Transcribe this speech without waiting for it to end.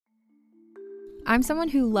I'm someone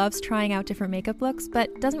who loves trying out different makeup looks,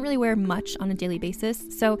 but doesn't really wear much on a daily basis,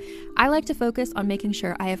 so I like to focus on making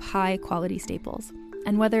sure I have high quality staples.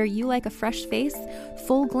 And whether you like a fresh face,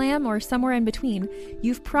 full glam, or somewhere in between,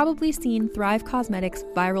 you've probably seen Thrive Causemetics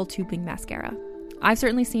Viral Tubing Mascara. I've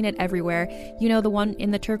certainly seen it everywhere. You know, the one in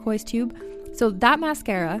the turquoise tube? So that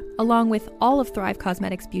mascara, along with all of Thrive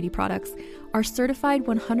Causemetics beauty products, are certified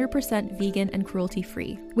 100% vegan and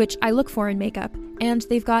cruelty-free, which I look for in makeup, and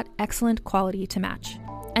they've got excellent quality to match.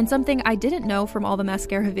 And something I didn't know from all the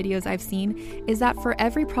mascara videos I've seen is that for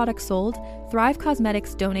every product sold, Thrive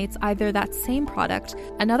Causemetics donates either that same product,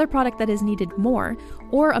 another product that is needed more,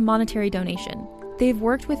 or a monetary donation. They've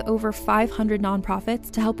worked with over 500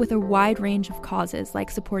 nonprofits to help with a wide range of causes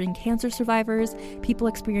like supporting cancer survivors, people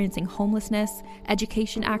experiencing homelessness,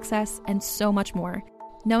 education access, and so much more.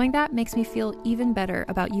 Knowing that makes me feel even better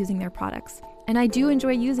about using their products. And I do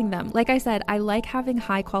enjoy using them. Like I said, I like having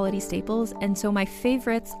high quality staples, and so my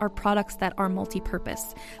favorites are products that are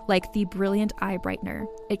multi-purpose, like the Brilliant Eye Brightener.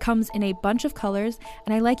 It comes in a bunch of colors,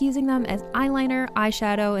 and I like using them as eyeliner,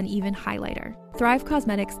 eyeshadow, and even highlighter. Thrive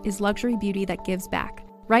Causemetics is luxury beauty that gives back.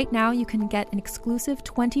 Right now, you can get an exclusive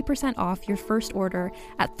 20% off your first order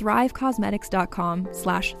at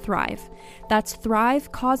thrivecausemetics.com/thrive. That's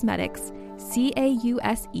Thrive Causemetics,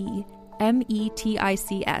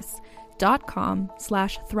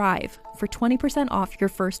 CAUSEMETICS.com/thrive for 20% off your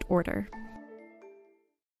first order.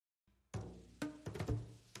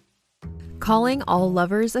 Calling all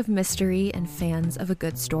lovers of mystery and fans of a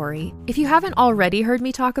good story. If you haven't already heard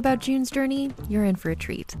me talk about June's Journey, you're in for a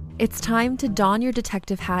treat. It's time to don your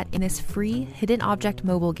detective hat in this free hidden object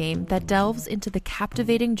mobile game that delves into the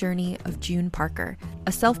captivating journey of June Parker,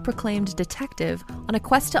 a self-proclaimed detective on a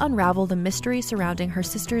quest to unravel the mystery surrounding her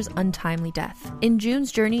sister's untimely death. In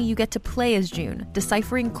June's Journey, you get to play as June,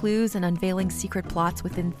 deciphering clues and unveiling secret plots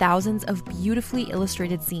within thousands of beautifully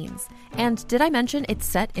illustrated scenes. And did I mention it's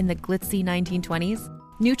set in the glitzy 1920s?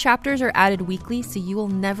 New chapters are added weekly, so you will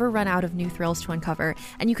never run out of new thrills to uncover,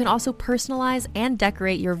 and you can also personalize and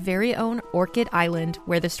decorate your very own Orchid Island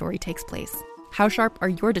where the story takes place. How sharp are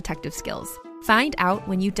your detective skills? Find out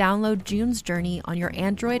when you download June's Journey on your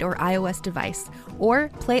Android or iOS device, or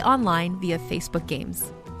play online via Facebook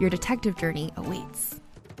Games. Your detective journey awaits.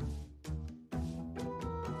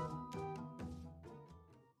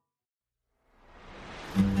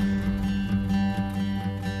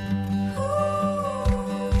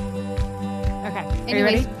 Are you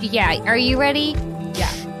ready? Yeah. Are you ready? Yeah.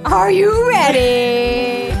 Are you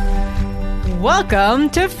ready? Welcome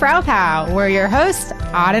to Frau Pow. We're your hosts,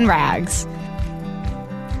 Odd and Rags.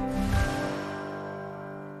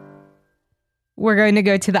 We're going to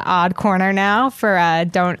go to the odd corner now for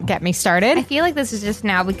Don't Get Me Started. I feel like this has just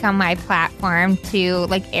now become my platform to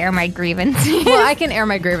air my grievances. Well, I can air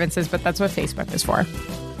my grievances, but that's what Facebook is for.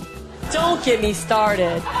 Don't get me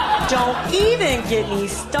started. Don't even get me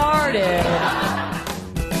started.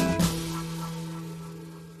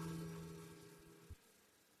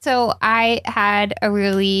 So I've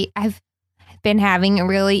been having a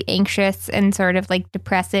really anxious and sort of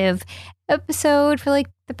depressive episode for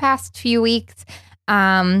the past few weeks.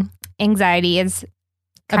 Anxiety is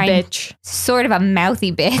sort of a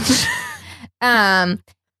mouthy bitch.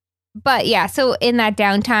 But yeah, so in that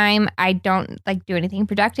downtime, I don't do anything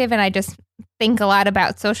productive, and I just think a lot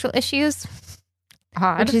about social issues.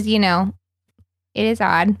 Odd. Which is, it is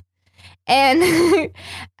odd. And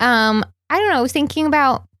I don't know, I was thinking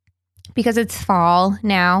about, because it's fall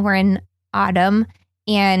now, we're in autumn,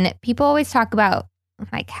 and people always talk about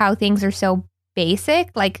how things are so basic,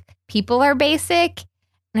 people are basic,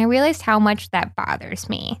 and I realized how much that bothers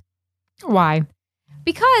me. Why?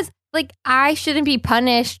 Because I shouldn't be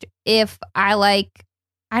punished if I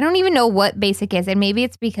don't even know what basic is, and maybe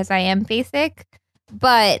it's because I am basic,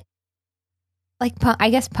 but I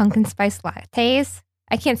guess pumpkin spice lattes.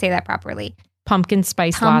 I can't say that properly. Pumpkin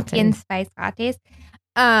spice lattes.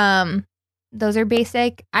 Those are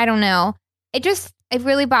basic. I don't know. It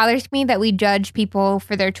really bothers me that we judge people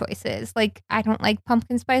for their choices. I don't like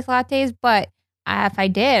pumpkin spice lattes, but if I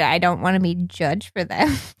did, I don't want to be judged for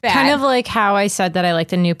them. Kind of like how I said that I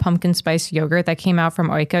liked a new pumpkin spice yogurt that came out from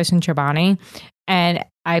Oikos and Chobani. And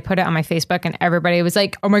I put it on my Facebook and everybody was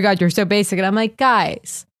like, oh my God, you're so basic. And I'm like,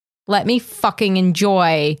 guys, let me fucking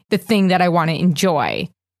enjoy the thing that I want to enjoy.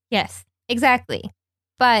 Yes, exactly.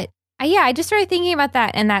 But I just started thinking about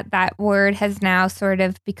that, and that word has now sort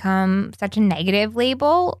of become such a negative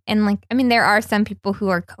label. And there are some people who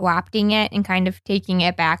are co-opting it and kind of taking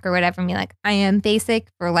it back or whatever, and be like, I am basic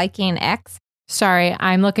for liking X. Sorry,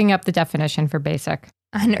 I'm looking up the definition for basic.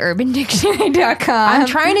 on UrbanDictionary.com. I'm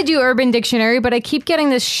trying to do Urban Dictionary, but I keep getting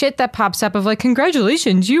this shit that pops up of like,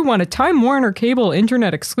 congratulations, you won a Time Warner Cable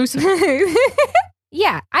Internet exclusive.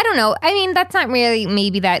 Yeah, I don't know. I mean, that's not really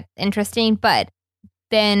maybe that interesting, but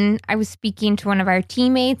then I was speaking to one of our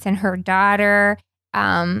teammates, and her daughter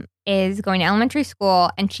is going to elementary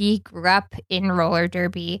school, and she grew up in roller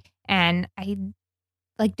derby, and I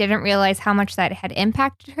like didn't realize how much that had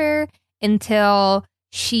impacted her until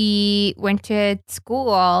she went to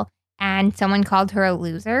school and someone called her a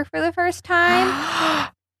loser for the first time.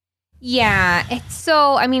 Yeah, it's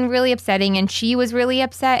so, I mean, really upsetting. And she was really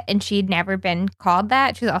upset, and she'd never been called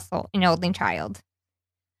that. She was also an only child.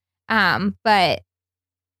 But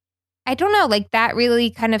I don't know, like that really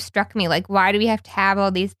kind of struck me. Like, why do we have to have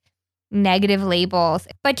all these negative labels?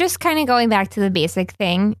 But just kind of going back to the basic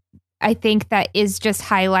thing, I think that is just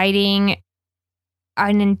highlighting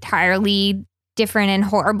an entirely different and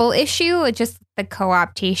horrible issue. It's just the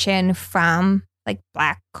co-optation from like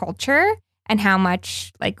Black culture and how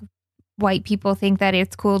much like white people think that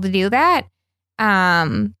it's cool to do that.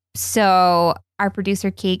 So our producer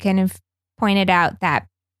Kate kind of pointed out that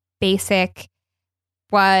Basic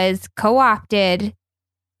was co-opted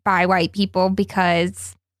by white people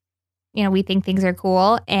because, you know, we think things are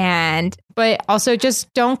cool. But also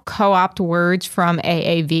just don't co-opt words from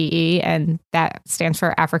AAVE, and that stands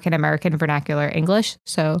for African American Vernacular English.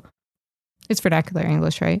 So it's vernacular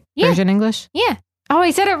English, right? Yeah. Version English? Yeah. Oh,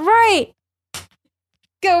 I said it right.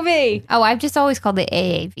 Go me. Oh, I've just always called it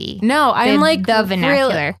AAV. No, I'm like the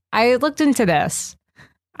vernacular. Really, I looked into this.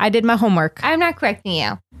 I did my homework. I'm not correcting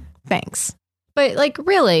you. Thanks. But like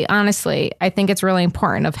really, honestly, I think it's really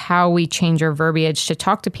important of how we change our verbiage to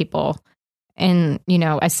talk to people. And, you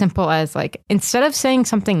know, as simple as like, instead of saying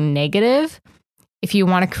something negative, if you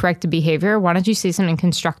want to correct a behavior, why don't you say something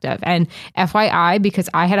constructive? And FYI, because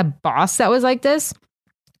I had a boss that was like this,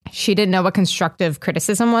 she didn't know what constructive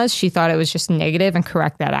criticism was. She thought it was just negative and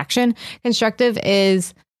correct that action. Constructive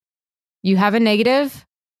is you have a negative,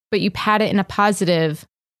 but you pad it in a positive.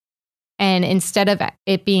 And instead of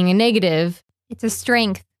it being a negative, it's a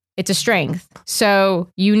strength. It's a strength. So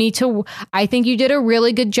you need to, I think you did a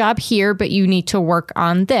really good job here, but you need to work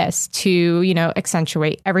on this to, you know,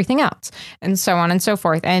 accentuate everything else and so on and so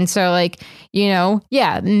forth. And so like, you know,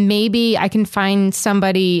 yeah, maybe I can find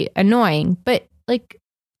somebody annoying, but like,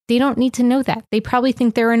 they don't need to know that. They probably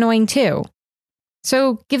think they're annoying too.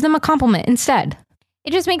 So give them a compliment instead.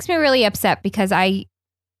 It just makes me really upset because I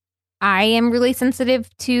am really sensitive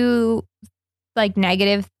to like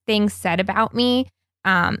negative things said about me.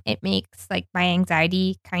 It makes like my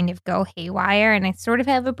anxiety kind of go haywire, and I sort of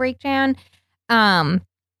have a breakdown. And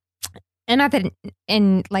not that,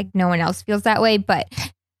 and like no one else feels that way, but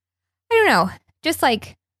I don't know. Just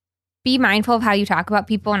like be mindful of how you talk about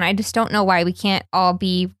people, and I just don't know why we can't all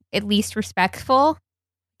be at least respectful.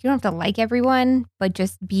 You don't have to like everyone, but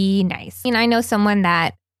just be nice. I know someone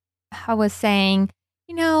that was saying,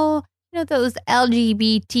 you know, those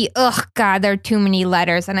LGBT, ugh, God, there are too many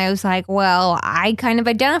letters. And I was like, well, I kind of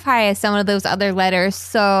identify as some of those other letters.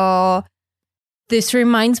 So this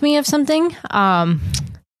reminds me of something. I'm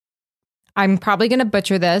probably going to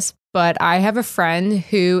butcher this, but I have a friend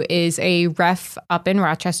who is a ref up in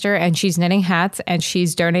Rochester, and she's knitting hats, and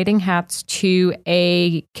she's donating hats to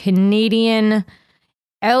a Canadian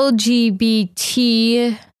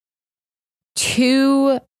LGBT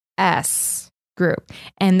 2S group.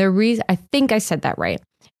 And the reason, I think I said that right,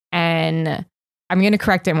 and I'm going to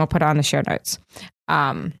correct it and we'll put it on the show notes.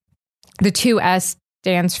 The 2S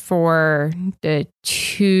stands for the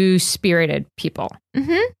two-spirited people.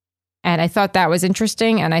 Mm-hmm. And I thought that was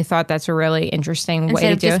interesting, and I thought that's a really interesting way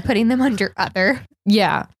to do just putting them under other.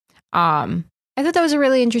 Yeah. I thought that was a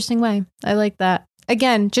really interesting way. I like that.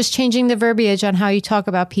 Again, just changing the verbiage on how you talk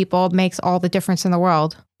about people makes all the difference in the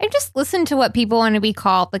world. I just listen to what people want to be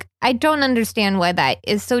called. Like, I don't understand why that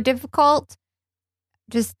is so difficult.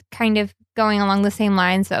 Just kind of going along the same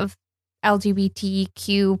lines of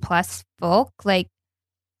LGBTQ plus folk. Like,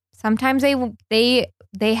 sometimes they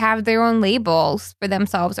have their own labels for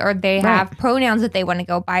themselves, or they have pronouns that they want to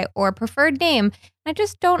go by, or preferred name. I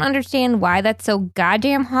just don't understand why that's so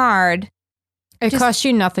goddamn hard. It costs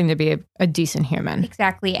you nothing to be a decent human.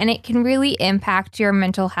 Exactly. And it can really impact your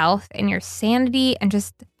mental health and your sanity, and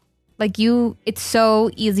just like it's so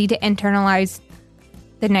easy to internalize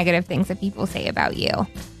the negative things that people say about you.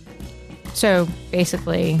 So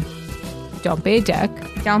basically, don't be a dick.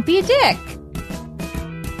 Don't be a dick.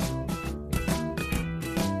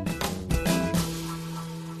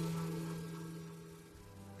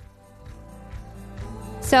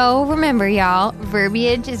 So remember, y'all,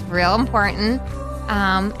 verbiage is real important.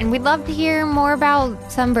 And we'd love to hear more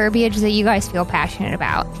about some verbiage that you guys feel passionate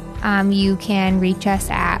about. You can reach us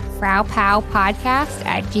at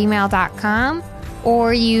frowpowpodcast@gmail.com,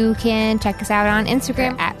 or you can check us out on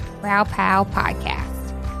Instagram at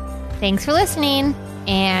frowpowpodcast. Thanks for listening,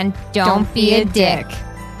 and don't be a dick.